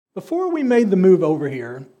Before we made the move over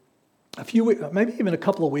here, maybe even a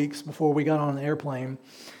couple of weeks before we got on an airplane,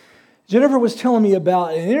 Jennifer was telling me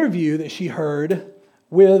about an interview that she heard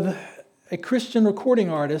with a Christian recording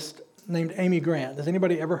artist named Amy Grant. Has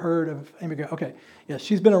anybody ever heard of Amy Grant? Okay, yes,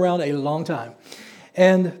 she's been around a long time.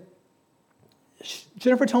 And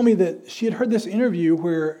Jennifer told me that she had heard this interview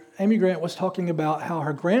where Amy Grant was talking about how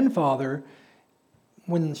her grandfather,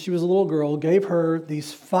 when she was a little girl, gave her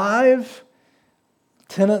these 5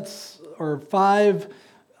 tenets or 5,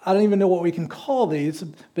 I don't even know what we can call these,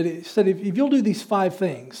 but it said if you'll do these 5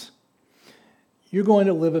 things, you're going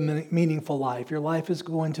to live a meaningful life. Your life is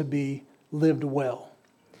going to be lived well.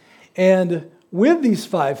 And with these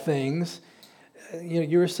 5 things,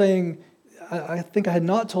 you were saying, I think I had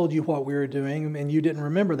not told you what we were doing, and you didn't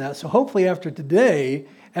remember that. So hopefully after today,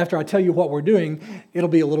 after I tell you what we're doing, it'll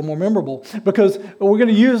be a little more memorable, because we're going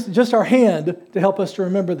to use just our hand to help us to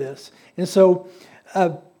remember this. And so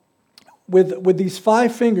with these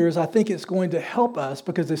 5 fingers, I think it's going to help us,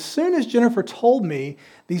 because as soon as Jennifer told me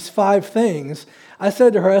these 5 things, I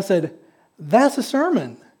said to her, that's a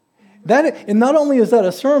sermon. And not only is that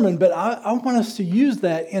a sermon, but I want us to use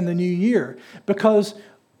that in the new year, because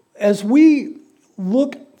as we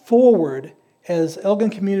look forward as Elgin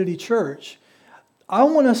Community Church, I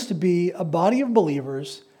want us to be a body of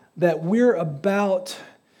believers that we're about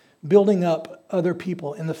building up other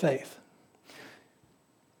people in the faith.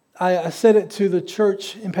 I said it to the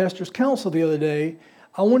church in Pastor's Council the other day.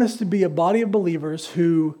 I want us to be a body of believers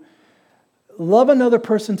who love another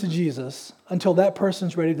person to Jesus until that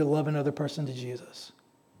person's ready to love another person to Jesus.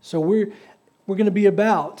 So we're going to be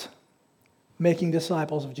about making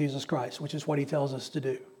disciples of Jesus Christ, which is what he tells us to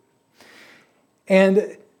do.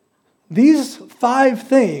 And these 5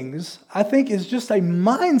 things, I think, is just a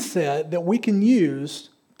mindset that we can use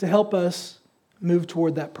to help us move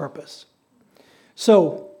toward that purpose.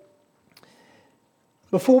 So,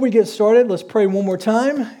 before we get started, let's pray one more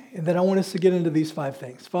time, and then I want us to get into these 5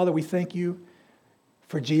 things. Father, we thank you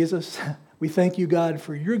for Jesus. We thank you, God,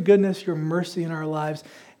 for your goodness, your mercy in our lives.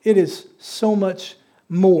 It is so much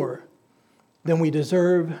more than we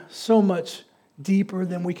deserve, so much deeper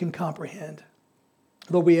than we can comprehend.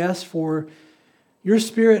 Lord, we ask for your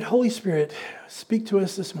Spirit, Holy Spirit, speak to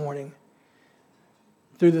us this morning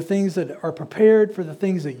through the things that are prepared, for the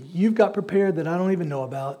things that you've got prepared that I don't even know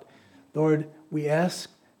about. Lord, we ask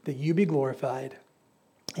that you be glorified.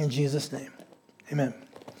 In Jesus' name, amen.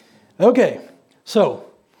 Okay, so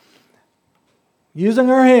using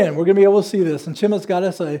our hand, we're going to be able to see this. And Chima's got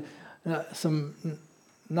us some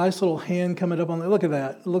nice little hand coming up on there. Look at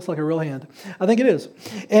that. It looks like a real hand. I think it is.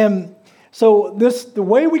 And so the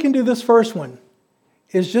way we can do this first one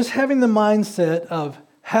is just having the mindset of,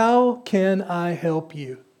 how can I help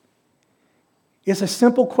you? It's a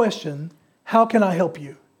simple question. How can I help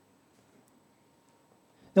you?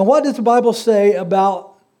 Now, what does the Bible say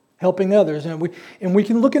about helping others? And we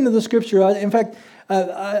can look into the Scripture. In fact,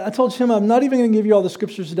 I told Shema I'm not even going to give you all the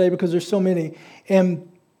Scriptures today because there's so many. And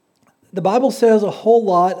the Bible says a whole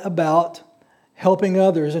lot about helping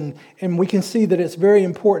others, and we can see that it's very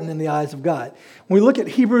important in the eyes of God. When we look at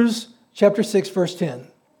Hebrews chapter 6, verse 10,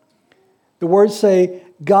 the words say,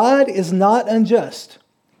 God is not unjust.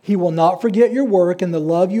 He will not forget your work and the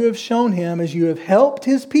love you have shown him as you have helped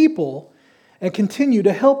his people and continue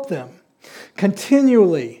to help them.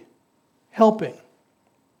 Continually helping.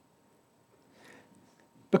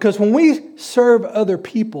 Because when we serve other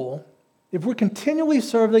people, if we're continually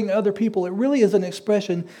serving other people, it really is an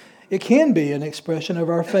expression, it can be an expression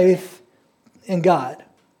of our faith in God.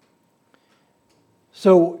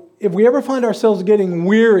 So if we ever find ourselves getting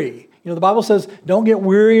weary, the Bible says, don't get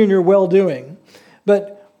weary in your well-doing,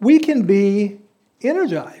 but we can be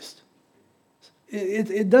energized.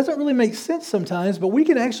 It doesn't really make sense sometimes, but we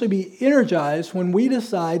can actually be energized when we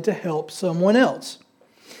decide to help someone else.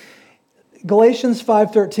 Galatians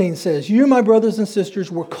 5:13 says, you, my brothers and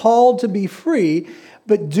sisters, were called to be free,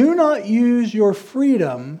 but do not use your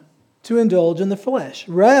freedom to indulge in the flesh.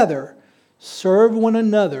 Rather, serve one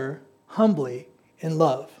another humbly in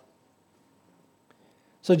love.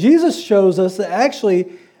 So Jesus shows us that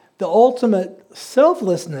actually the ultimate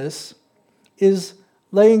selflessness is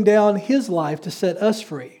laying down his life to set us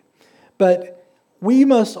free. But we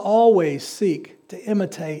must always seek to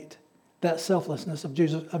imitate that selflessness of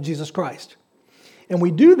Jesus Christ. And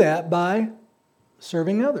we do that by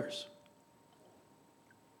serving others.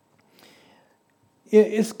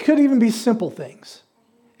 It could even be simple things.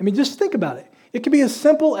 Just think about it. It could be as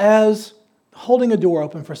simple as holding a door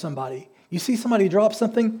open for somebody. You see somebody drop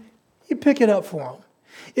something, you pick it up for them.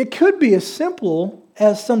 It could be as simple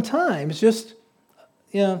as sometimes just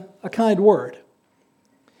a kind word.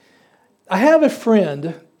 I have a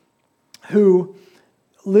friend who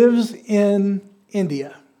lives in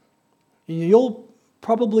India. You'll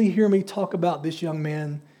probably hear me talk about this young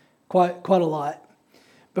man quite a lot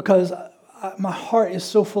because my heart is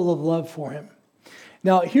so full of love for him.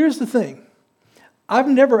 Now, here's the thing. I've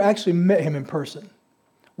never actually met him in person.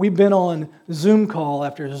 We've been on Zoom call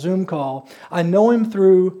after Zoom call. I know him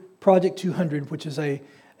through Project 200, which is a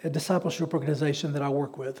discipleship organization that I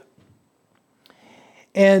work with.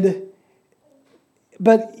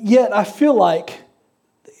 But yet I feel like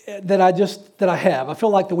that I have. I feel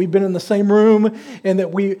like that we've been in the same room and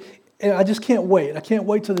I just can't wait. I can't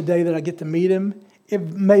wait till the day that I get to meet him. It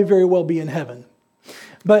may very well be in heaven.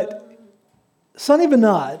 But Sonny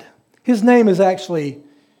Vinod, his name is actually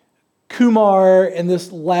Kumar, and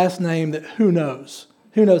this last name that who knows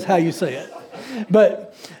how you say it.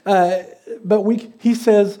 But he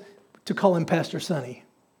says to call him Pastor Sonny.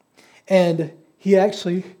 And he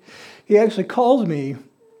actually calls me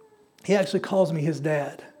his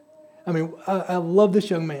dad. I mean, I love this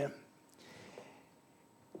young man.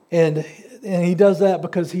 And he does that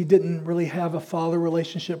because he didn't really have a father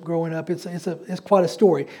relationship growing up. It's quite a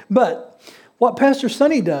story. But what Pastor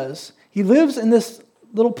Sonny does, he lives in this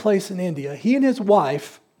little place in India. He and his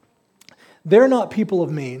wife, they're not people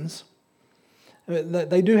of means.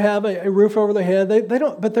 They do have a roof over their head.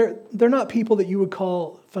 But they're not people that you would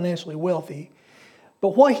call financially wealthy.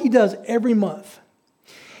 But what he does every month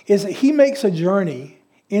is that he makes a journey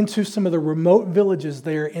into some of the remote villages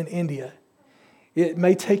there in India. It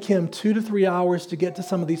may take him 2 to 3 hours to get to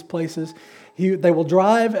some of these places. They will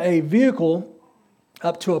drive a vehicle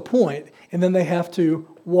up to a point, and then they have to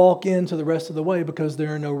walk into the rest of the way because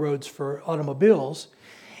there are no roads for automobiles.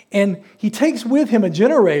 And he takes with him a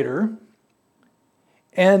generator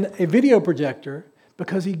and a video projector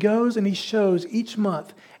because he goes and he shows each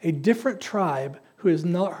month a different tribe who has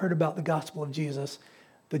not heard about the gospel of Jesus,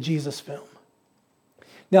 the Jesus film.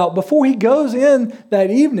 Now, before he goes in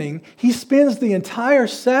that evening, he spends the entire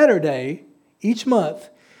Saturday each month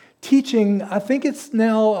teaching, I think it's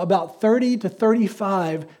now about 30 to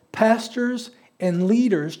 35 pastors and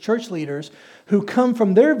leaders, church leaders, who come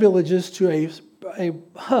from their villages to a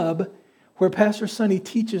hub where Pastor Sonny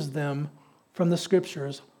teaches them from the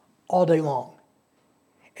scriptures all day long.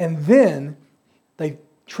 And then they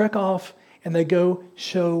trek off and they go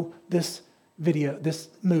show this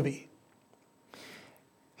movie.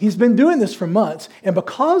 He's been doing this for months, and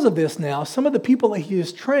because of this now, some of the people that he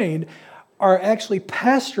has trained are actually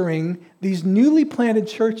pastoring these newly planted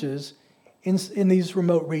churches in these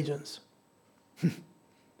remote regions.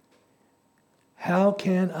 How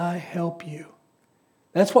can I help you?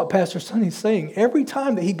 That's what Pastor Sonny's saying. Every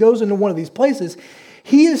time that he goes into one of these places,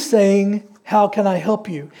 he is saying, how can I help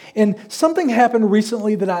you? And something happened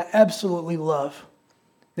recently that I absolutely love.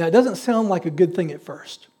 Now, it doesn't sound like a good thing at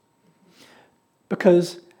first,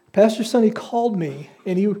 because Pastor Sonny called me,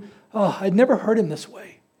 and I'd never heard him this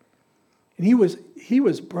way. And he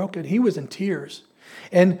was broken. He was in tears.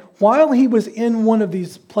 And while he was in one of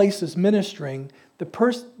these places ministering,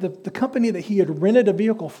 the company that he had rented a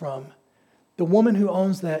vehicle from, the woman who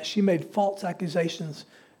owns that, she made false accusations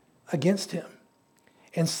against him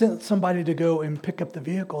and sent somebody to go and pick up the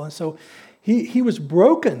vehicle. And so he was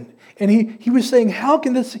broken. And he was saying, how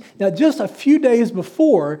can this... Now, just a few days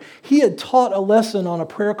before, he had taught a lesson on a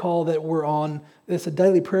prayer call that we're on. It's a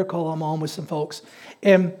daily prayer call I'm on with some folks.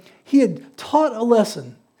 And he had taught a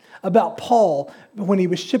lesson about Paul when he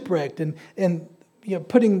was shipwrecked and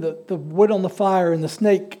putting the wood on the fire, and the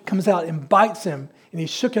snake comes out and bites him, and he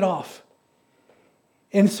shook it off.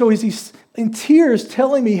 And so as he's in tears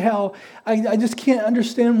telling me how I just can't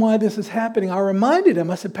understand why this is happening, I reminded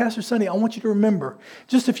him, I said, Pastor Sonny, I want you to remember,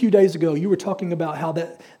 just a few days ago, you were talking about how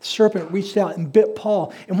that serpent reached out and bit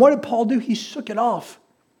Paul. And what did Paul do? He shook it off.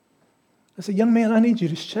 I said, young man, I need you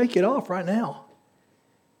to shake it off right now.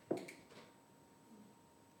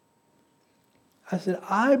 I said,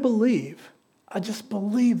 I just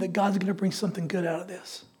believe that God's going to bring something good out of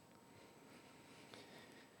this.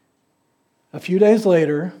 A few days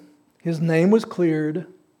later, his name was cleared,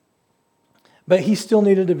 but he still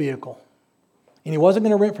needed a vehicle. And he wasn't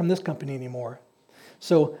going to rent from this company anymore.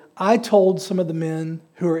 So I told some of the men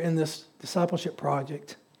who are in this discipleship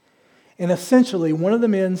project, and essentially one of the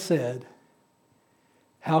men said,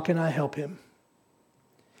 how can I help him?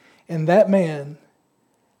 And that man,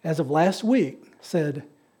 as of last week, said,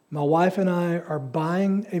 my wife and I are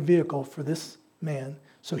buying a vehicle for this man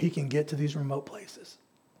so he can get to these remote places.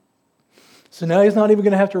 So now he's not even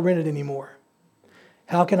going to have to rent it anymore.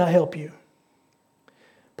 How can I help you?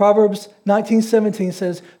 Proverbs 19:17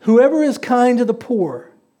 says, whoever is kind to the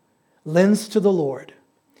poor lends to the Lord,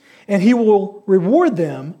 and he will reward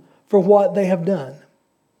them for what they have done.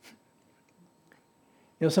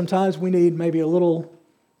 Sometimes we need maybe a little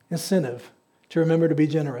incentive to remember to be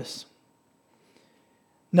generous.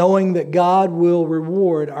 Knowing that God will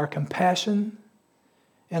reward our compassion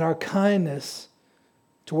and our kindness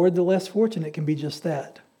toward the less fortunate can be just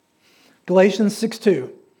that. Galatians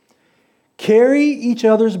 6:2. Carry each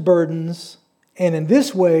other's burdens, and in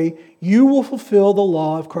this way you will fulfill the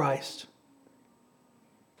law of Christ.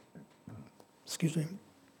 Excuse me.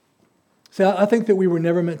 See, I think that we were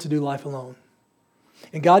never meant to do life alone.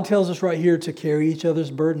 And God tells us right here to carry each other's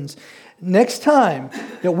burdens. Next time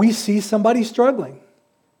that we see somebody struggling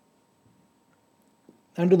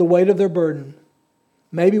under the weight of their burden,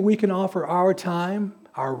 maybe we can offer our time,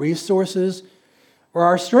 our resources, or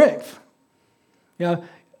our strength.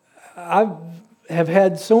 I have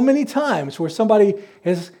had so many times where somebody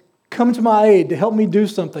has come to my aid to help me do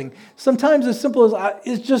something. Sometimes as simple as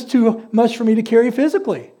it's just too much for me to carry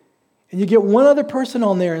physically. And you get one other person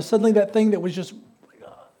on there, and suddenly that thing that was just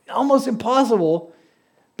almost impossible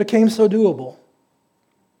became so doable.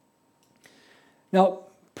 Now,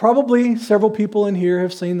 probably several people in here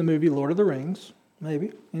have seen the movie Lord of the Rings.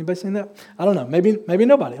 Maybe. Anybody seen that? I don't know. Maybe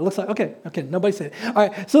nobody. It looks like, okay, nobody said it. All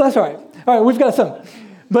right, so that's all right. All right, we've got some.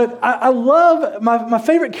 But I love, my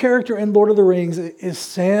favorite character in Lord of the Rings is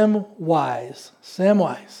Samwise.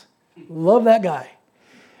 Samwise. Love that guy.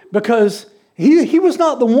 Because he was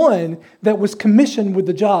not the one that was commissioned with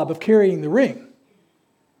the job of carrying the ring.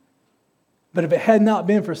 But if it had not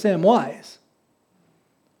been for Samwise,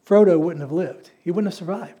 Frodo wouldn't have lived. He wouldn't have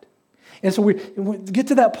survived. And so we get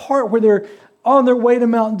to that part where they're on their way to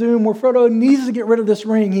Mount Doom, where Frodo needs to get rid of this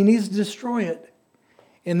ring. He needs to destroy it.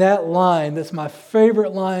 In that line, that's my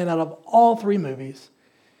favorite line out of all three movies,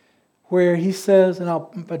 where he says, and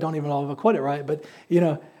I don't even know if I quote it right, but,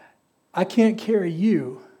 I can't carry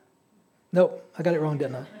you. Nope, I got it wrong,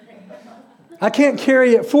 didn't I? I can't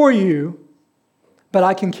carry it for you, but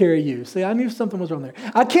I can carry you. See, I knew something was wrong there.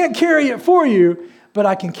 I can't carry it for you, but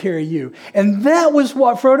I can carry you. And that was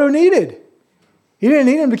what Frodo needed. He didn't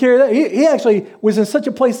need him to carry that. He actually was in such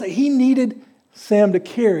a place that he needed Sam to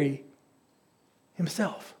carry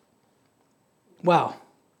himself. Wow.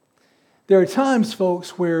 There are times,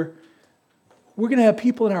 folks, where we're going to have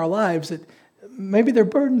people in our lives that maybe their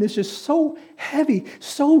burden is just so heavy,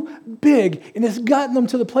 so big, and it's gotten them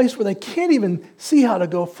to the place where they can't even see how to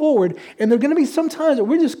go forward. And there are going to be some times that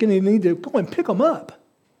we're just going to need to go and pick them up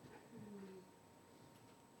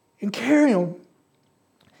and carry them.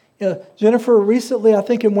 Jennifer recently, I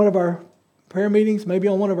think in one of our prayer meetings, maybe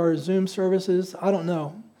on one of our Zoom services, I don't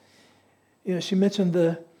know, she mentioned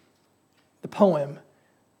the poem,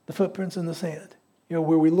 The Footprints in the Sand, where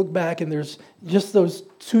we look back and there's just those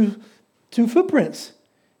two footprints.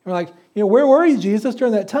 We're like, where were you, Jesus,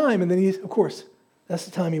 during that time? And then of course, that's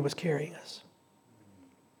the time he was carrying us.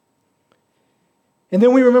 And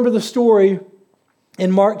then we remember the story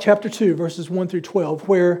in Mark chapter 2, verses 1 through 12,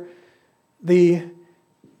 where the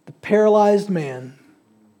paralyzed man,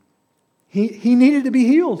 he needed to be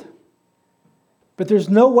healed. But there's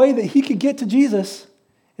no way that he could get to Jesus.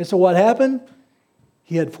 And so what happened?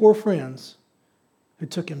 He had 4 friends who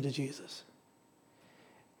took him to Jesus.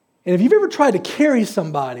 And if you've ever tried to carry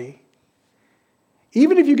somebody,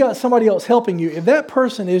 even if you got somebody else helping you, if that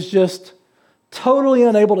person is just totally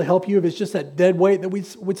unable to help you, if it's just that dead weight that we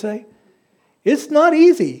would say, it's not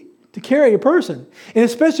easy to carry a person. And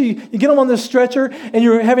especially you get them on this stretcher and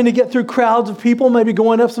you're having to get through crowds of people, maybe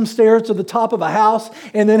going up some stairs to the top of a house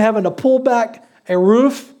and then having to pull back a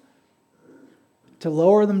roof to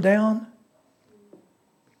lower them down.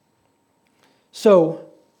 So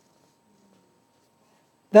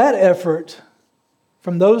that effort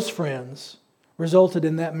from those friends resulted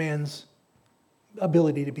in that man's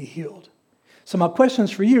ability to be healed. So my question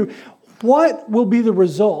is for you, what will be the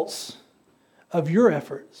results of your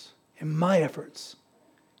efforts and my efforts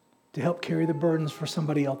to help carry the burdens for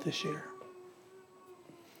somebody else this year?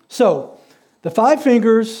 So, the 5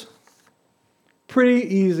 fingers, pretty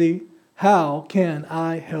easy. How can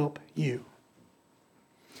I help you?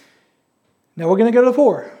 Now we're going to go to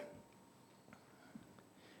 4.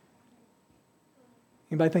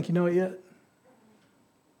 Anybody think you know it yet?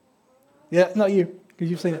 Yeah, not you,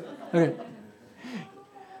 because you've seen it. Okay.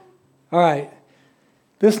 All right.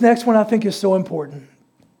 This next one I think is so important.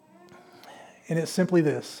 And it's simply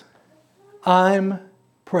this. I'm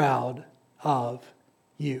proud of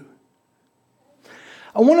you.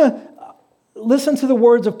 I want to listen to the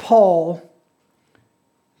words of Paul,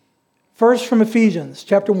 first from Ephesians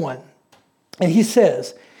chapter 1. And he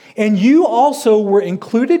says, "And you also were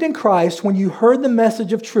included in Christ when you heard the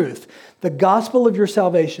message of truth, the gospel of your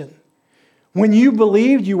salvation. When you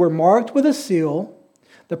believed, you were marked with a seal,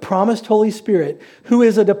 the promised Holy Spirit, who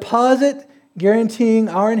is a deposit guaranteeing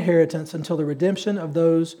our inheritance until the redemption of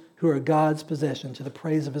those who are God's possession, to the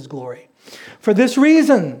praise of His glory. For this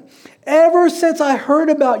reason, ever since I heard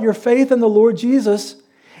about your faith in the Lord Jesus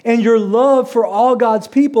and your love for all God's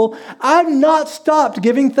people, I've not stopped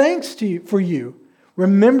giving thanks to you for you,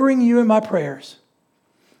 remembering you in my prayers.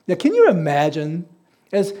 Now, can you imagine,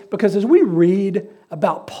 because as we read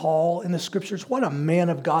about Paul in the Scriptures, what a man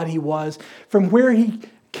of God he was, from where he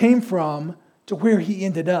came from to where he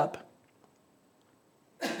ended up.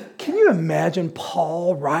 Can you imagine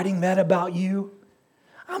Paul writing that about you?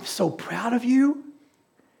 I'm so proud of you.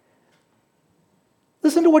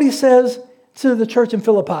 Listen to what he says to the church in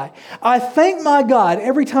Philippi. I thank my God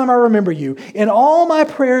every time I remember you. In all my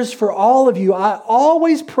prayers for all of you, I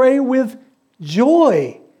always pray with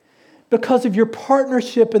joy because of your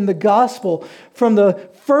partnership in the gospel from the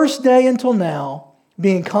first day until now,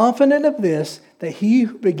 being confident of this, that he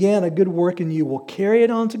who began a good work in you will carry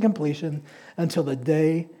it on to completion until the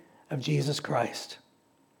day of Jesus Christ.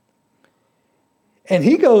 And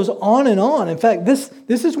he goes on and on. In fact, this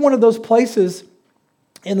is one of those places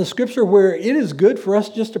in the Scripture where it is good for us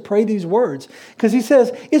just to pray these words. Because he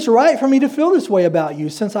says, it's right for me to feel this way about you,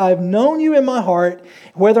 since I have known you in my heart,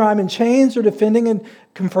 whether I'm in chains or defending and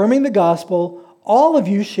confirming the gospel, all of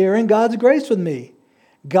you share in God's grace with me.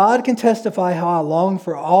 God can testify how I long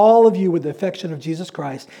for all of you with the affection of Jesus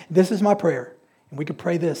Christ. This is my prayer. And we could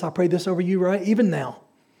pray this. I pray this over you right even now.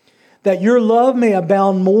 That your love may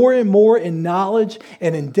abound more and more in knowledge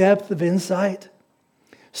and in depth of insight,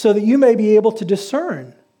 so that you may be able to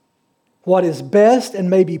discern what is best and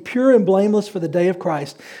may be pure and blameless for the day of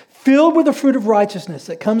Christ, filled with the fruit of righteousness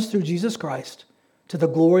that comes through Jesus Christ, to the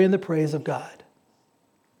glory and the praise of God.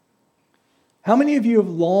 How many of you have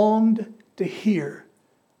longed to hear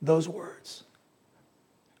those words?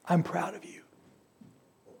 I'm proud of you.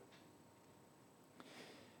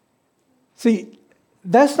 See,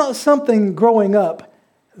 that's not something growing up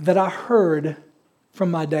that I heard from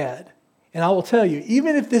my dad. And I will tell you,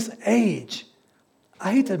 even at this age,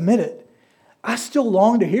 I hate to admit it, I still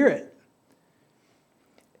long to hear it.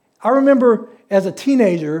 I remember as a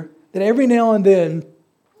teenager that every now and then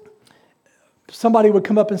somebody would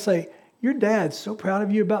come up and say, your dad's so proud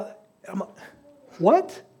of you about that. I'm like,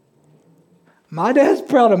 what? My dad's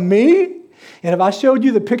proud of me? And if I showed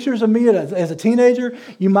you the pictures of me as a teenager,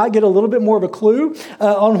 you might get a little bit more of a clue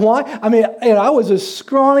on why. I mean, and I was a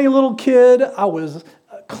scrawny little kid. I was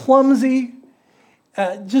clumsy,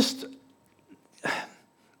 just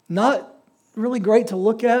not really great to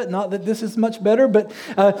look at. Not that this is much better, but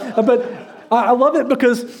I love it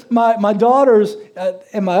because my daughters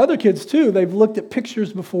and my other kids too, they've looked at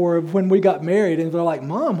pictures before of when we got married, and they're like,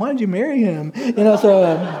 Mom, why did you marry him?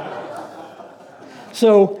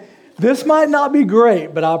 So this might not be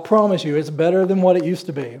great, but I promise you it's better than what it used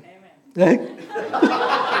to be. Amen.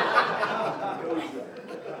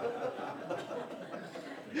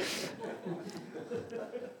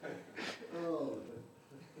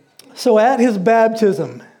 So at his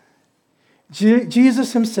baptism,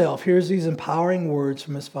 Jesus himself hears these empowering words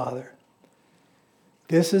from his Father.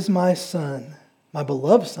 This is my Son, my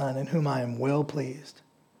beloved Son, in whom I am well pleased.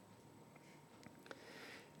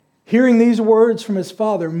 Hearing these words from his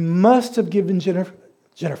Father must have given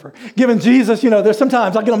given Jesus, there's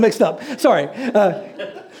sometimes I get them mixed up. Sorry.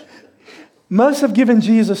 Must have given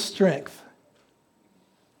Jesus strength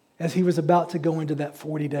as he was about to go into that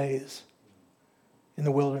 40 days in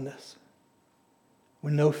the wilderness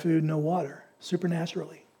with no food, no water,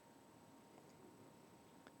 supernaturally.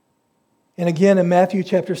 And again, in Matthew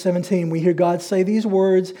chapter 17, we hear God say these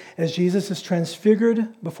words as Jesus is transfigured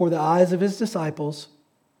before the eyes of his disciples,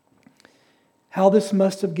 how this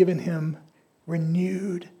must have given him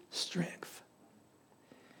renewed strength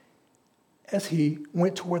as he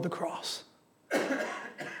went toward the cross.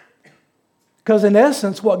 Because in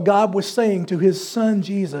essence, what God was saying to his Son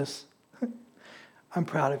Jesus, I'm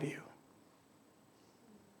proud of you.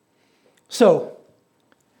 So,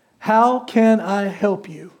 how can I help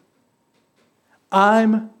you?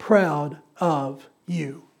 I'm proud of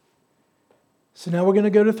you. So now we're going to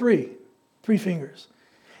go to three fingers.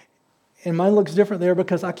 And mine looks different there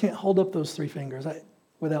because I can't hold up those 3 fingers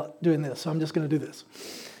without doing this. So I'm just going to do this.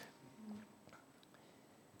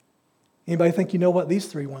 Anybody think you know what these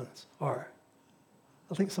 3 ones are?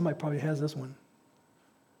 I think somebody probably has this one.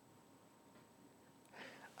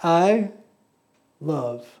 I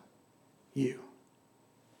love you.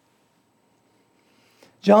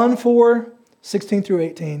 John 4:16 through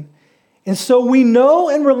 18. And so we know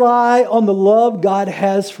and rely on the love God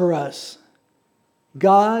has for us.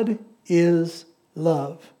 God is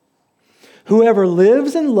love. Whoever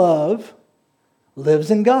lives in love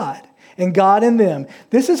lives in God, and God in them.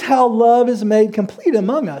 This is how love is made complete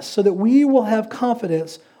among us, so that we will have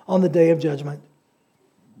confidence on the day of judgment.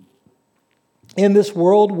 In this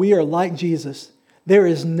world, we are like Jesus. There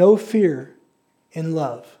is no fear in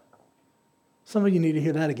love. Some of you need to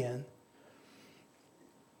hear that again.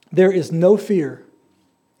 There is no fear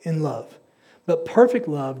in love, but perfect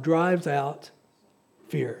love drives out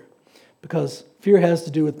fear, because fear has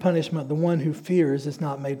to do with punishment. The one who fears is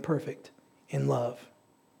not made perfect in love.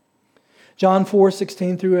 John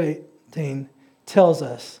 4:16 through 18 tells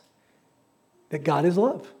us that God is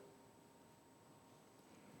love.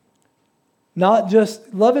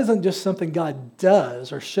 Love isn't just something God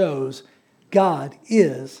does or shows. God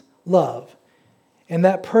is love. And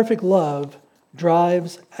that perfect love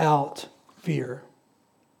drives out fear.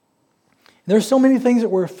 There's so many things that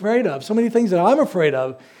we're afraid of, so many things that I'm afraid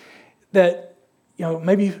of, that,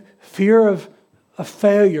 maybe fear of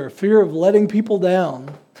failure, fear of letting people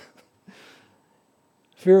down,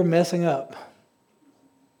 fear of messing up.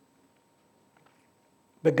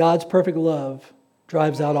 But God's perfect love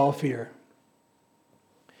drives out all fear.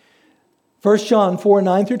 1 John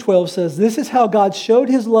 4:9 through 12 says, "This is how God showed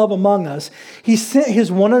his love among us. He sent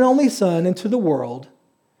his one and only Son into the world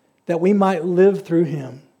that we might live through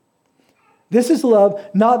him. This is love,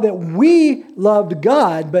 not that we loved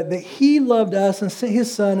God, but that he loved us and sent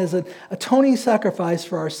his Son as an atoning sacrifice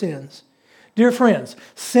for our sins." Dear friends,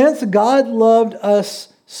 since God loved us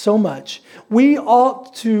so much, we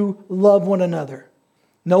ought to love one another.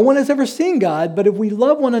 No one has ever seen God, but if we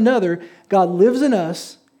love one another, God lives in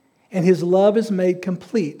us, and his love is made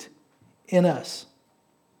complete in us.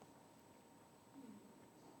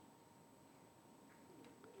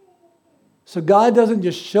 So God doesn't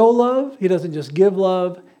just show love. He doesn't just give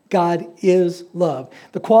love. God is love.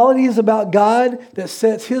 The qualities about God that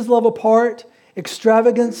sets his love apart: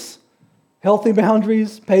 extravagance, healthy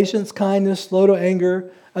boundaries, patience, kindness, slow to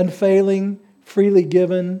anger, unfailing, freely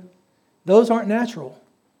given. Those aren't natural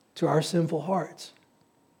to our sinful hearts.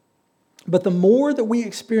 But the more that we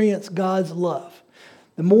experience God's love,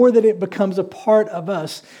 the more that it becomes a part of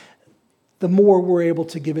us, the more we're able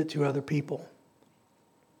to give it to other people.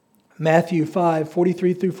 Matthew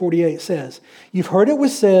 5:43 through 48 says, "You've heard it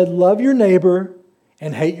was said, love your neighbor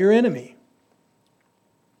and hate your enemy."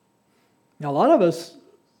 Now, a lot of us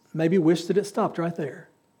maybe wish that it stopped right there,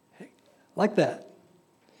 like that.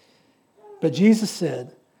 But Jesus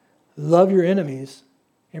said, love your enemies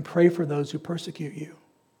and pray for those who persecute you,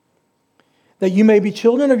 that you may be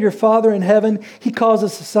children of your Father in heaven. He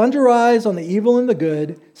causes the sun to rise on the evil and the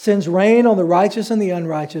good, sends rain on the righteous and the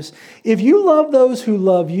unrighteous. If you love those who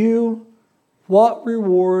love you, what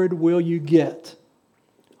reward will you get?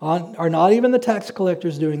 Are not even the tax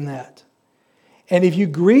collectors doing that? And if you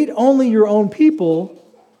greet only your own people,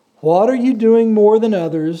 what are you doing more than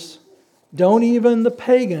others? Don't even the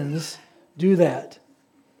pagans do that?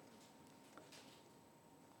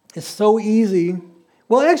 It's so easy.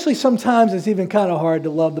 Well, actually, sometimes it's even kind of hard to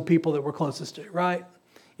love the people that we're closest to, right?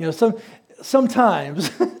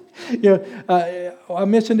 Sometimes, I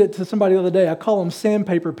mentioned it to somebody the other day. I call them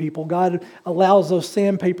sandpaper people. God allows those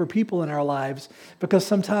sandpaper people in our lives because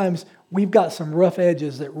sometimes we've got some rough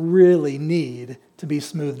edges that really need to be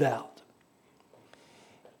smoothed out.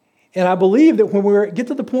 And I believe that when we get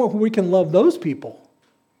to the point where we can love those people,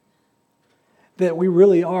 that we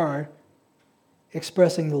really are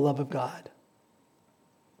expressing the love of God.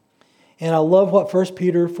 And I love what 1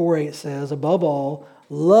 Peter 4:8 says, above all,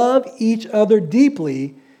 love each other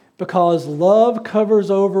deeply, because love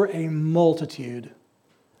covers over a multitude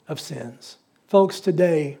of sins. Folks,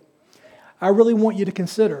 today, I really want you to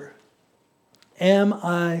consider, am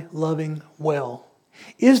I loving well?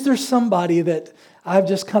 Is there somebody that I've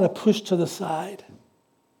just kind of pushed to the side?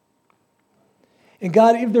 And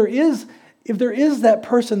God, if there is that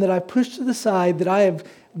person that I've pushed to the side, that I have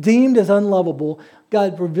deemed as unlovable,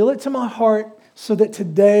 God, reveal it to my heart so that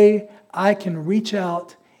today I can reach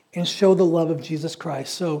out and show the love of Jesus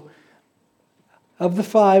Christ. So, of the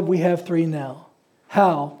 5, we have 3 now.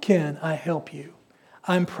 How can I help you?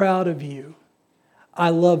 I'm proud of you. I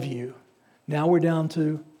love you. Now we're down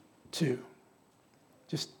to 2.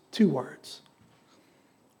 Just 2 words.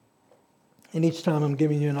 And each time I'm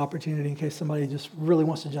giving you an opportunity in case somebody just really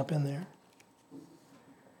wants to jump in there.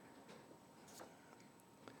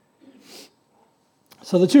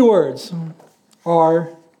 So the 2 words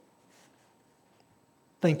are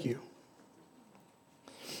thank you.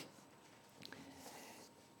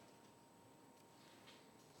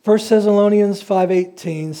 First Thessalonians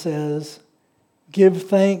 5:18 says, give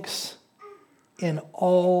thanks in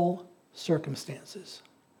all circumstances.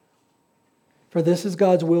 For this is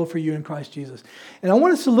God's will for you in Christ Jesus. And I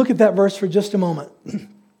want us to look at that verse for just a moment.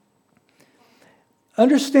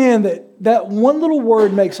 Understand that that one little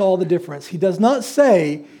word makes all the difference. He does not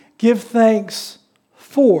say, give thanks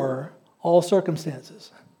for all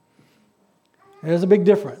circumstances. There's a big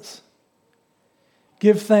difference.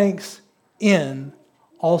 Give thanks in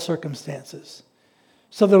all circumstances.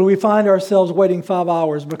 So that we find ourselves waiting 5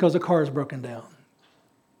 hours because the car is broken down.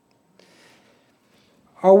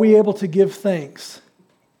 Are we able to give thanks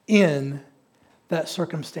in that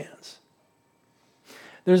circumstance?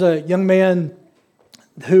 There's a young man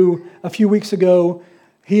who a few weeks ago,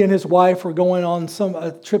 he and his wife were going on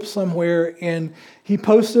a trip somewhere, and he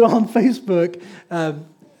posted on Facebook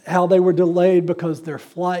how they were delayed because their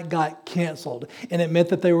flight got canceled, and it meant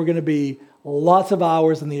that they were going to be lots of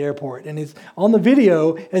hours in the airport. And he's on the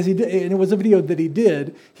video, as he did, and it was a video that he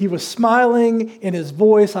did, he was smiling in his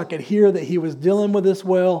voice. I could hear that he was dealing with this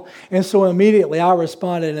well. And so immediately I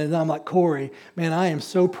responded, and I'm like, Corey, man, I am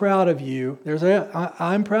so proud of you.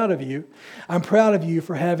 I'm proud of you. I'm proud of you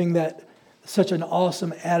for having such an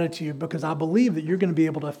awesome attitude, because I believe that you're going to be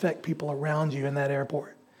able to affect people around you in that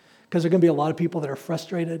airport. Because there are going to be a lot of people that are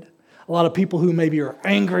frustrated, a lot of people who maybe are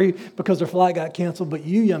angry because their flight got canceled. But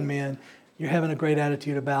you, young man, you're having a great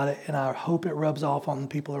attitude about it, and I hope it rubs off on the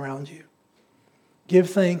people around you. Give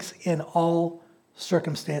thanks in all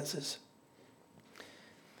circumstances.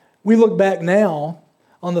 We look back now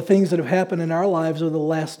on the things that have happened in our lives over the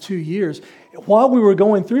last 2 years. While we were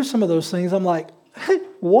going through some of those things, I'm like, hey,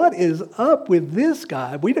 what is up with this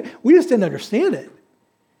guy? We just didn't understand it.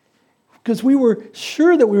 Because we were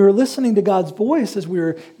sure that we were listening to God's voice as we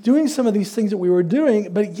were doing some of these things that we were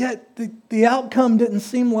doing, but yet the outcome didn't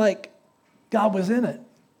seem like God was in it.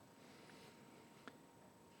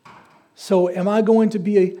 So am I going to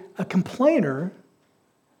be a complainer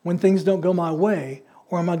when things don't go my way?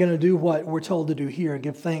 Or am I going to do what we're told to do here,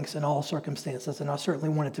 give thanks in all circumstances? And I certainly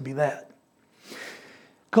want it to be that.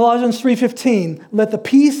 Colossians 3:15, let the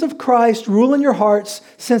peace of Christ rule in your hearts,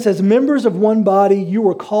 since as members of one body you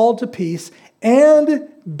were called to peace, and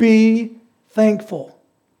be thankful.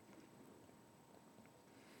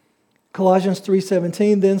 Colossians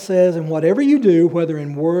 3:17 then says, and whatever you do, whether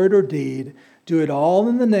in word or deed, do it all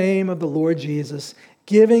in the name of the Lord Jesus,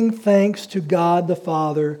 giving thanks to God the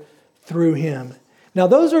Father through him. Now,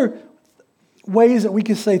 those are ways that we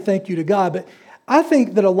can say thank you to God, but I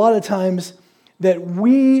think that a lot of times that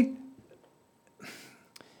we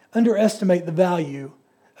underestimate the value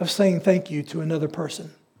of saying thank you to another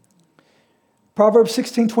person. Proverbs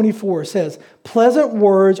 16:24 says, pleasant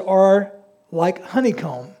words are like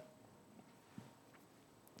honeycomb,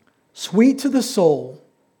 sweet to the soul,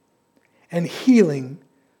 and healing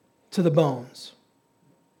to the bones.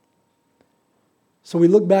 So we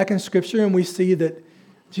look back in Scripture and we see that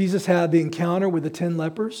Jesus had the encounter with the 10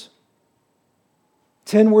 lepers.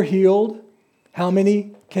 10 were healed. How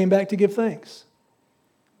many came back to give thanks?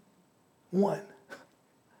 1.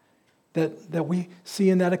 That we see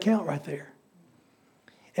in that account right there.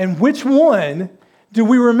 And which one do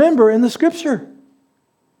we remember in the Scripture?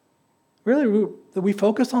 Really, that we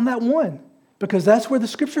focus on that one, because that's where the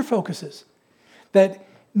Scripture focuses. That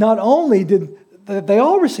not only did they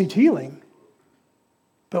all received healing,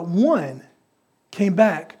 but one came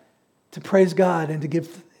back to praise God and to give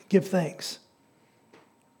thanks.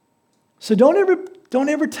 So don't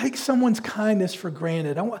ever take someone's kindness for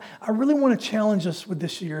granted. I really want to challenge us with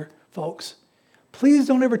this year, folks. Please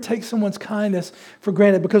don't ever take someone's kindness for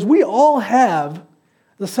granted, because we all have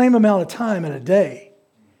the same amount of time in a day.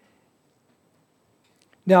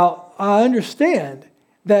 Now, I understand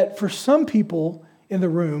that for some people in the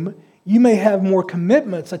room, you may have more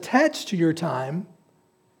commitments attached to your time.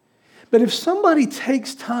 But if somebody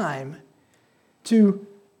takes time to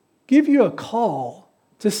give you a call,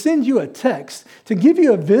 to send you a text, to give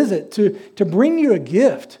you a visit, to bring you a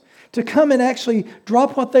gift, to come and actually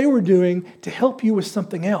drop what they were doing to help you with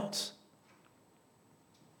something else,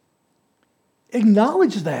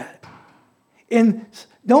 acknowledge that. And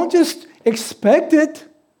don't just expect it.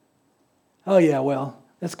 Oh yeah, well,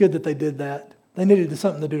 that's good that they did that. They needed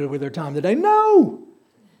something to do with their time today. No!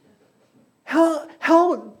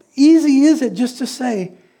 How easy is it just to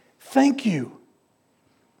say, thank you?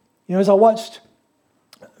 You know, as I watched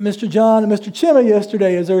Mr. John and Mr. Chima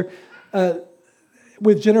yesterday, as they're,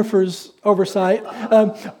 with Jennifer's oversight,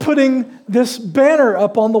 putting this banner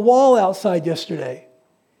up on the wall outside yesterday.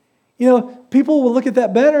 You know, people will look at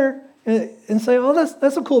that banner and say, oh,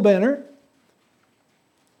 that's a cool banner.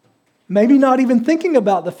 Maybe not even thinking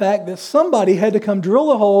about the fact that somebody had to come drill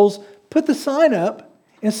the holes, put the sign up,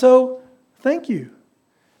 and so, thank you.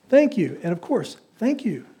 thank you. And of course, thank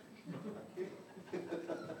you.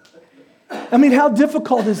 I mean, how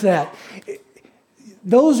difficult is that?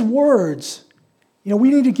 Those words, we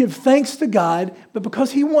need to give thanks to God, but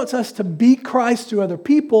because He wants us to be Christ to other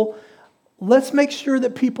people, let's make sure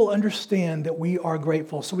that people understand that we are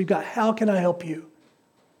grateful. So we've got, how can I help you?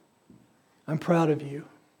 I'm proud of you.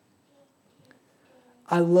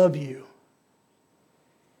 I love you.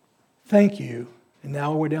 Thank you. And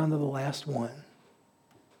now we're down to the last one.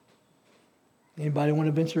 Anybody want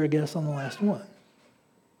to venture a guess on the last one?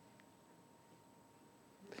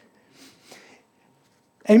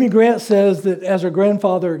 Amy Grant says that as her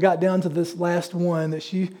grandfather got down to this last one, that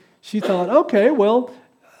she thought, okay, well,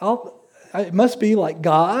 it must be like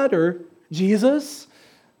God or Jesus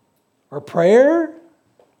or prayer.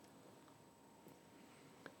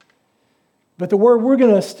 But the word we're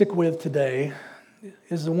going to stick with today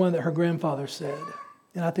is the one that her grandfather said.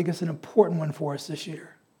 And I think it's an important one for us this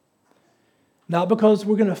year. Not because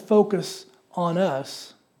we're going to focus on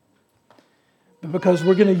us, but because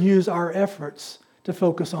we're going to use our efforts to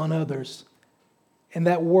focus on others. And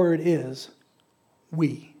that word is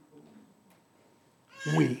we.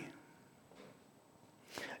 We.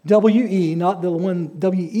 W-E, not the one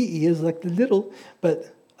W-E-E is like the little,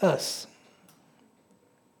 but us.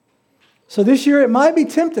 So this year it might be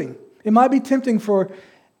tempting. It might be tempting for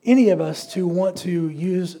any of us to want to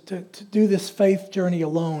do this faith journey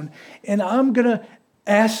alone. And I'm going to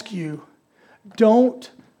ask you, don't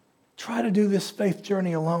try to do this faith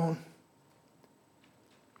journey alone.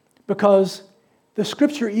 Because the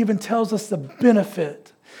Scripture even tells us the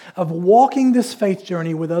benefit of walking this faith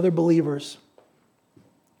journey with other believers.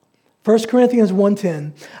 1 Corinthians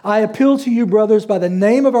 1:10, I appeal to you, brothers, by the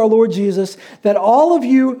name of our Lord Jesus, that all of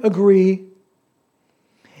you agree,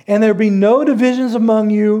 and there be no divisions among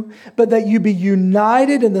you, but that you be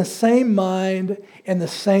united in the same mind and the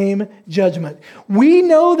same judgment. We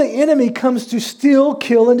know the enemy comes to steal,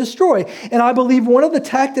 kill, and destroy. And I believe one of the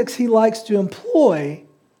tactics he likes to employ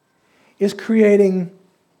is creating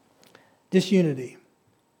disunity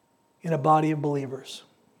in a body of believers.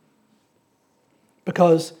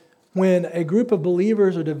 Because when a group of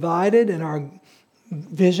believers are divided in our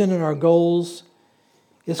vision and our goals,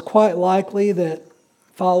 it's quite likely that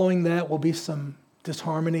following that will be some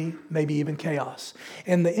disharmony, maybe even chaos.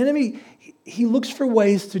 And the enemy, he looks for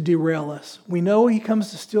ways to derail us. We know he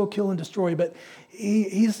comes to steal, kill, and destroy, but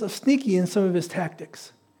he's sneaky in some of his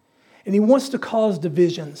tactics. And he wants to cause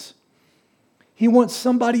divisions. He wants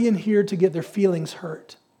somebody in here to get their feelings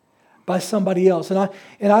hurt by somebody else. And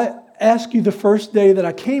I ask you the first day that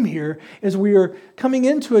I came here, as we are coming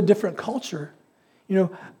into a different culture,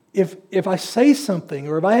 if I say something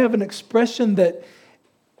or if I have an expression that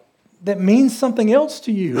means something else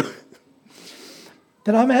to you,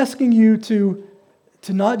 then I'm asking you to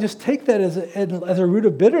not just take that as a root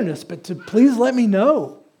of bitterness, but to please let me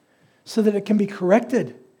know so that it can be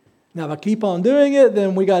corrected. Now, if I keep on doing it,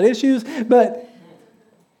 then we got issues, but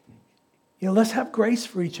let's have grace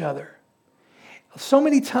for each other. So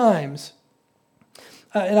many times,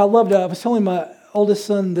 and I loved it. I was telling my oldest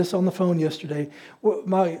son this on the phone yesterday.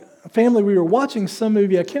 My family, we were watching some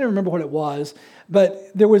movie. I can't remember what it was,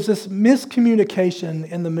 but there was this miscommunication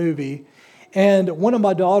in the movie. And one of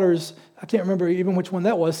my daughters, I can't remember even which one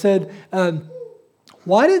that was, said,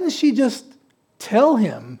 why didn't she just tell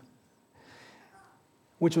him?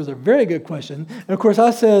 Which was a very good question. And of course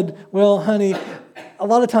I said, well, honey, a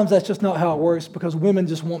lot of times that's just not how it works because women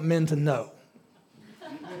just want men to know.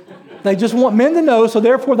 They just want men to know, so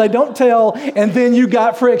therefore they don't tell, and then you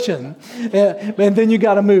got friction. And then you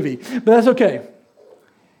got a movie. But that's okay.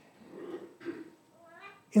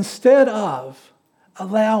 Instead of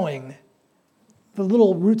allowing the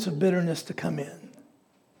little roots of bitterness to come in,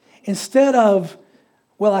 instead of,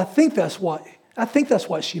 well, I think that's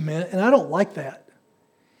what she meant, and I don't like that.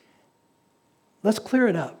 Let's clear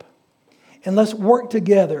it up. And let's work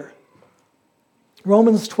together.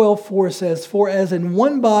 Romans 12:4 says, for as in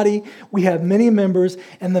one body we have many members,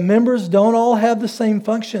 and the members don't all have the same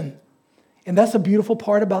function. And that's a beautiful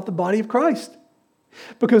part about the body of Christ.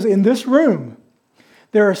 Because in this room,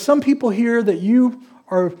 there are some people here that you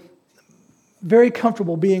are very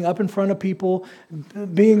comfortable being up in front of people,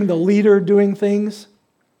 being the leader, doing things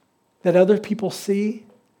that other people see.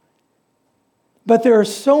 But there are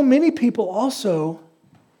so many people also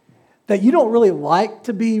that you don't really like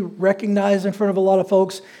to be recognized in front of a lot of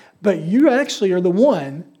folks, but you actually are the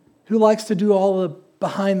one who likes to do all the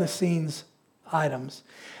behind-the-scenes items,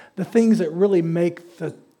 the things that really make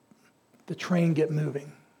the train get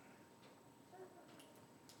moving.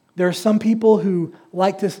 There are some people who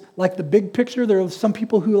like the big picture. There are some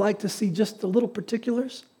people who like to see just the little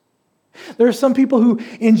particulars. There are some people who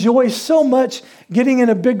enjoy so much getting in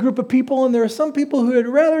a big group of people, and there are some people who would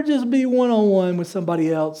rather just be one-on-one with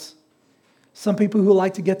somebody else. Some people who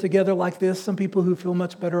like to get together like this, some people who feel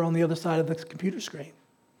much better on the other side of the computer screen.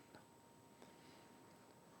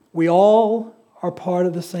 We all are part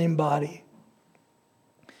of the same body.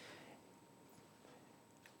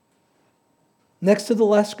 Next to the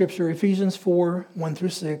last scripture, Ephesians 4, 1 through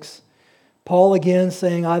 6, Paul again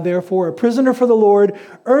saying, I therefore, a prisoner for the Lord,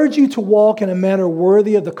 urge you to walk in a manner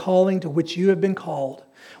worthy of the calling to which you have been called,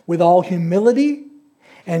 with all humility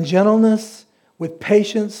and gentleness, with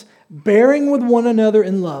patience, bearing with one another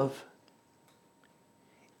in love,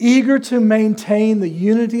 eager to maintain the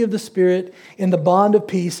unity of the Spirit in the bond of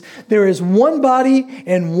peace. There is one body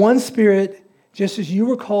and one Spirit, just as you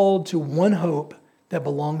were called to one hope that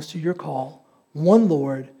belongs to your call, one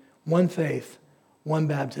Lord, one faith, one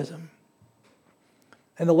baptism.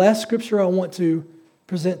 And the last scripture I want to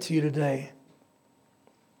present to you today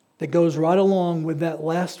that goes right along with that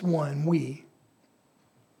last one, we.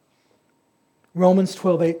 Romans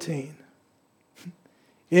 12:18.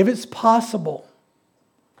 If it's possible,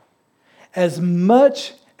 as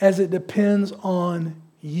much as it depends on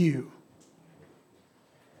you,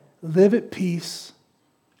 live at peace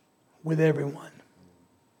with everyone.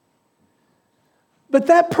 But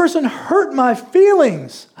that person hurt my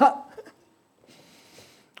feelings.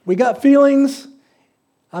 We got feelings.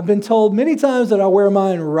 I've been told many times that I wear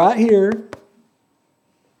mine right here.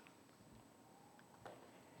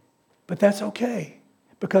 But that's okay,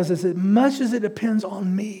 because as much as it depends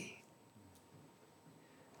on me,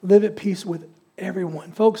 live at peace with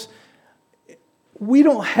everyone. Folks, we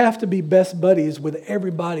don't have to be best buddies with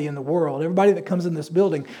everybody in the world, everybody that comes in this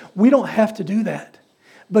building. We don't have to do that.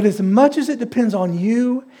 But as much as it depends on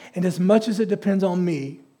you and as much as it depends on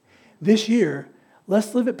me, this year,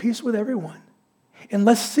 let's live at peace with everyone. And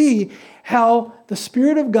let's see how the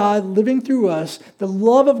Spirit of God living through us, the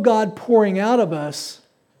love of God pouring out of us,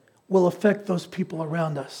 will affect those people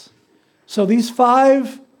around us. So these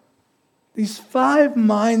five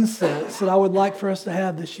mindsets that I would like for us to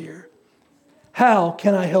have this year. How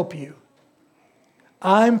can I help you?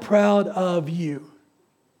 I'm proud of you.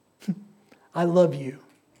 I love you.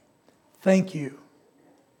 Thank you.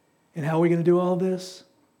 And how are we going to do all this?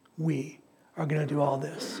 We are going to do all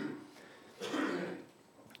this.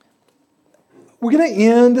 We're going to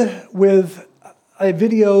end with a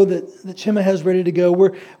video that Chima has ready to go.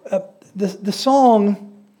 Where the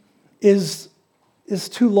song is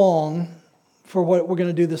too long for what we're going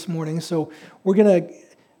to do this morning, so we're going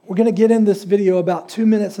to get in this video about 2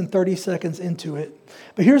 minutes and 30 seconds into it.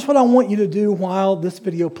 But here's what I want you to do while this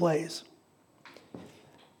video plays.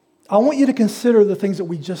 I want you to consider the things that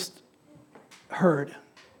we just heard.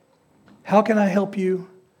 How can I help you?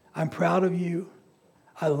 I'm proud of you.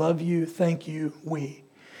 I love you. Thank you. We.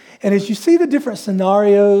 And as you see the different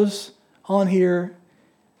scenarios on here,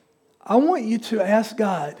 I want you to ask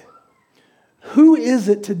God, who is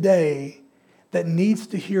it today that needs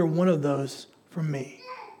to hear one of those from me?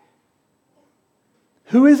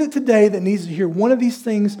 Who is it today that needs to hear one of these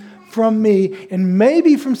things from me? And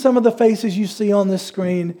maybe from some of the faces you see on this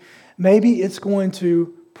screen, maybe it's going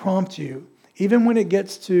to prompt you, even when it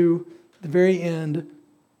gets to the very end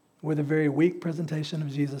with a very weak presentation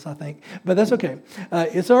of Jesus, I think. But that's okay.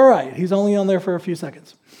 It's all right. He's only on there for a few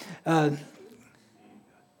seconds. And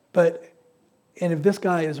if this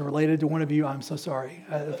guy is related to one of you, I'm so sorry.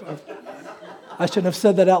 I shouldn't have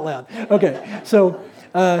said that out loud. Okay, so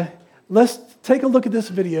let's take a look at this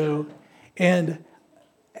video and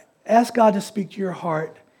ask God to speak to your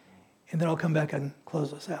heart, and then I'll come back and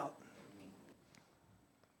close us out.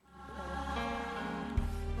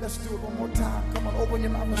 Let's do it one more time. Come on, open your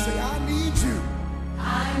mouth and say, I need you.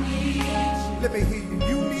 I need you. Let me hear you.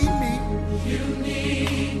 You need me. You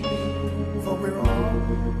need me. For we're all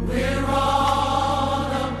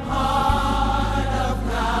a part of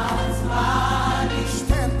God's body.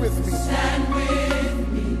 Stand with me. Stand with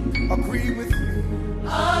me. Agree with me.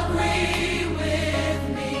 Agree with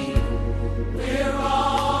me. We're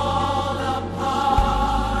all a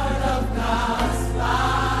part of God's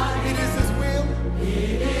body. It is His will.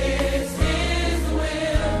 It is His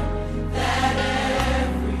will that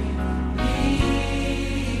every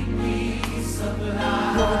need be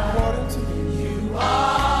supplied. You're important to me. You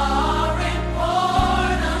are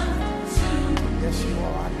important to me. Yes, you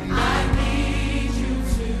are. I need you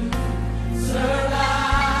to survive.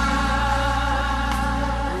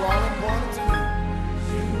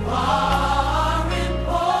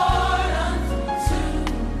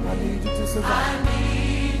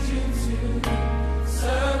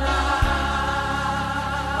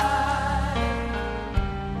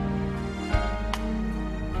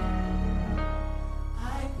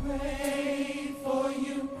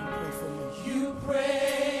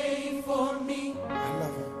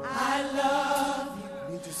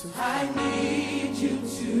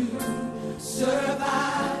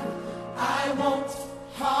 survive. I won't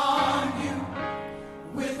harm you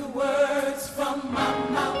with words from my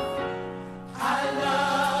mouth. I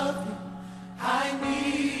love you. I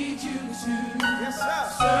need you to Yes, sir.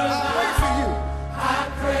 survive. I'll pray for you. I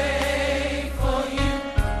pray for you.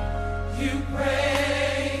 You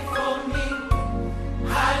pray for me. I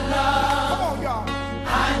love. Come on, y'all. I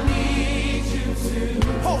need you to.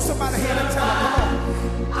 Hold somebody's hand and tell them, come on.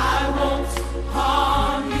 I won't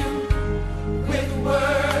harm you with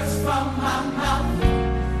words from my mouth.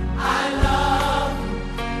 I love.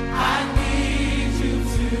 I need you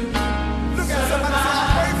to. Look at somebody say, I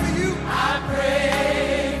pray for you. I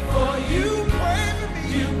pray for you. You pray for me.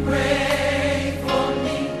 You pray for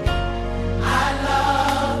me. I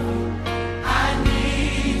love you. I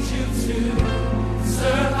need you to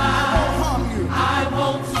survive. I won't harm you I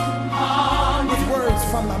won't harm with you words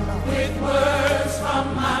from my mouth. with words from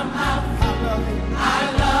my mouth. I love you. I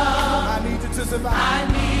love. I need you to survive. I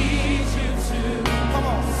need you to Come on.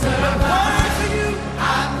 survive. I pray for you. I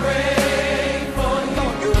pray for Come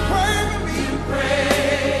you. on. You pray for me.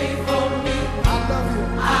 Pray for me. I love you.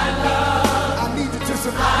 I love. I need you to I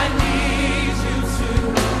survive. need you to.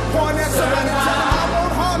 Point at somebody and tell them, I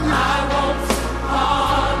won't harm you. I won't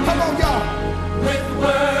harm you Come on, y'all. with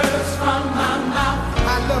words from my mouth. I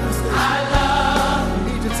love you, Stacey. I love. I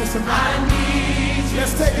need you to I survive. need you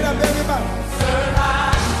Let's take it up, everybody. to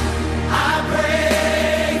survive. I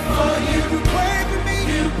pray for you. You pray for me.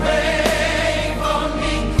 You pray for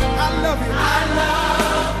me. I love you. I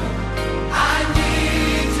love. I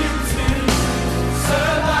need you to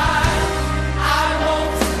survive. I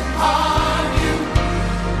won't harm you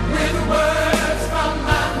with words from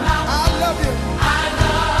my mouth. I love you. I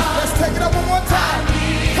love. Let's take it up one more time.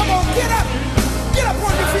 Come on, get up. Get up on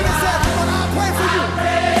your feet and say, come on, I'll pray for you.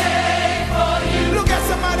 Pray for you. Look at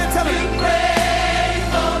somebody and tell them, Pray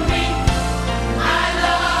for me. I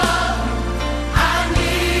love. I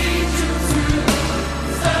need you to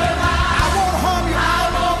survive. I won't harm you I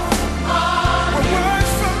won't harm with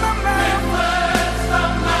words from my mouth. words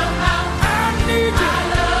from my mouth. I need you.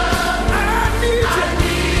 I need you.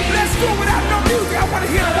 Let's do it without no music. I want to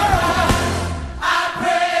hear the word. Come on. I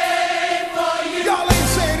pray for you. Y'all ain't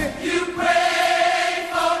saying it. You pray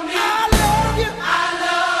for me. I love you. I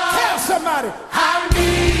love. Tell somebody. I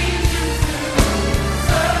need you to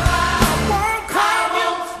survive. I won't harm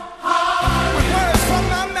you with words from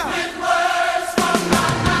my mouth. With words from my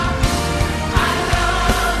mouth. I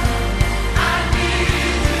love. I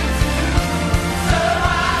need you to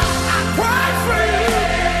survive. I pray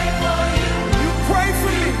for you. You pray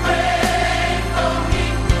for me. Pray for me.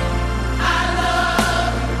 I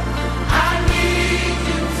love. I need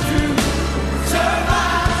you to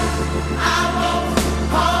survive. I won't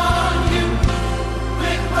harm you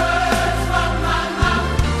with words from my mouth.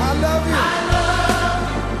 I love you. I love.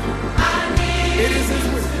 I need It is His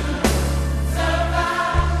will.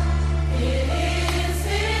 survive. It is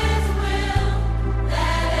His will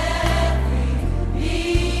that every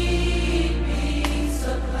need be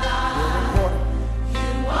supplied. You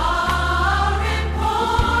are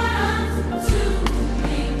important to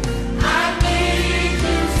me. I need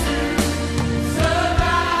you to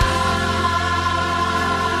survive.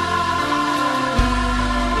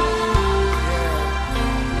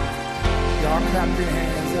 Y'all clap your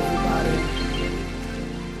hands, everybody.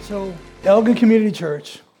 So, Elgin Community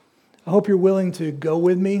Church, I hope you're willing to go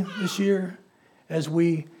with me this year as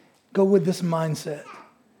we go with this mindset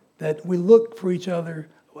that we look for each other,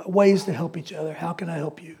 ways to help each other. How can I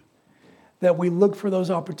help you? That we look for those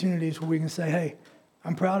opportunities where we can say, hey,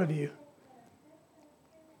 I'm proud of you.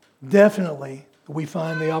 Definitely, we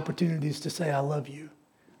find the opportunities to say, I love you.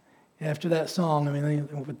 After that song, I mean,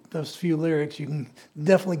 with those few lyrics, you can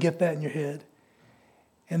definitely get that in your head.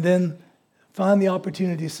 And then find the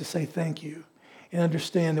opportunities to say thank you and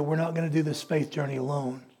understand that we're not going to do this faith journey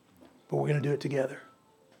alone, but we're going to do it together.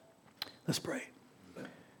 Let's pray.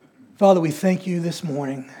 Father, we thank you this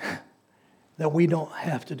morning that we don't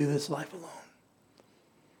have to do this life alone.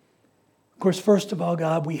 Of course, first of all,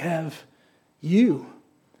 God, we have you,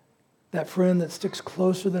 that friend that sticks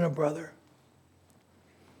closer than a brother.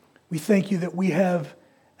 We thank you that we have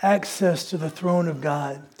access to the throne of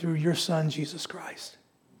God through your Son, Jesus Christ.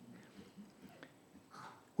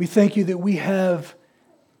 We thank you that we have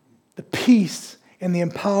the peace and the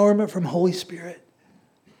empowerment from Holy Spirit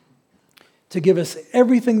to give us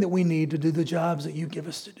everything that we need to do the jobs that you give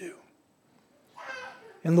us to do.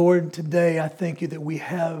 And Lord, today I thank you that we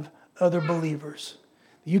have other believers.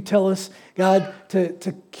 You tell us, God,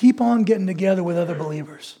 to keep on getting together with other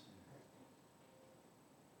believers.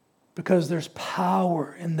 Because there's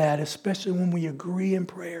power in that, especially when we agree in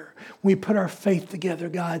prayer. When we put our faith together,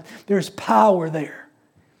 God, there's power there.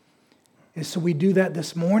 And so we do that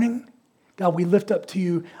this morning. God, we lift up to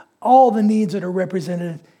you all the needs that are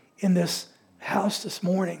represented in this house this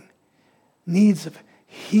morning. Needs of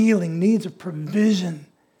healing, needs of provision.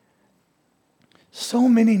 So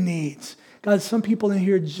many needs. God, some people in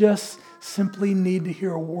here just simply need to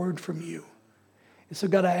hear a word from you. And so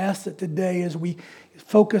God, I ask that today as we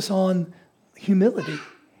focus on humility,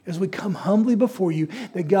 as we come humbly before you,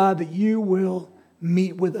 that God, that you will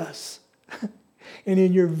meet with us. And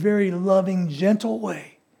in your very loving, gentle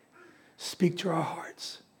way, speak to our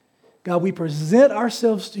hearts. God, we present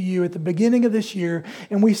ourselves to you at the beginning of this year,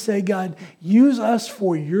 and we say, God, use us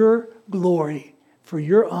for your glory, for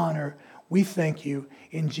your honor. We thank you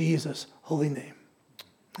in Jesus' holy name.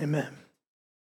 Amen.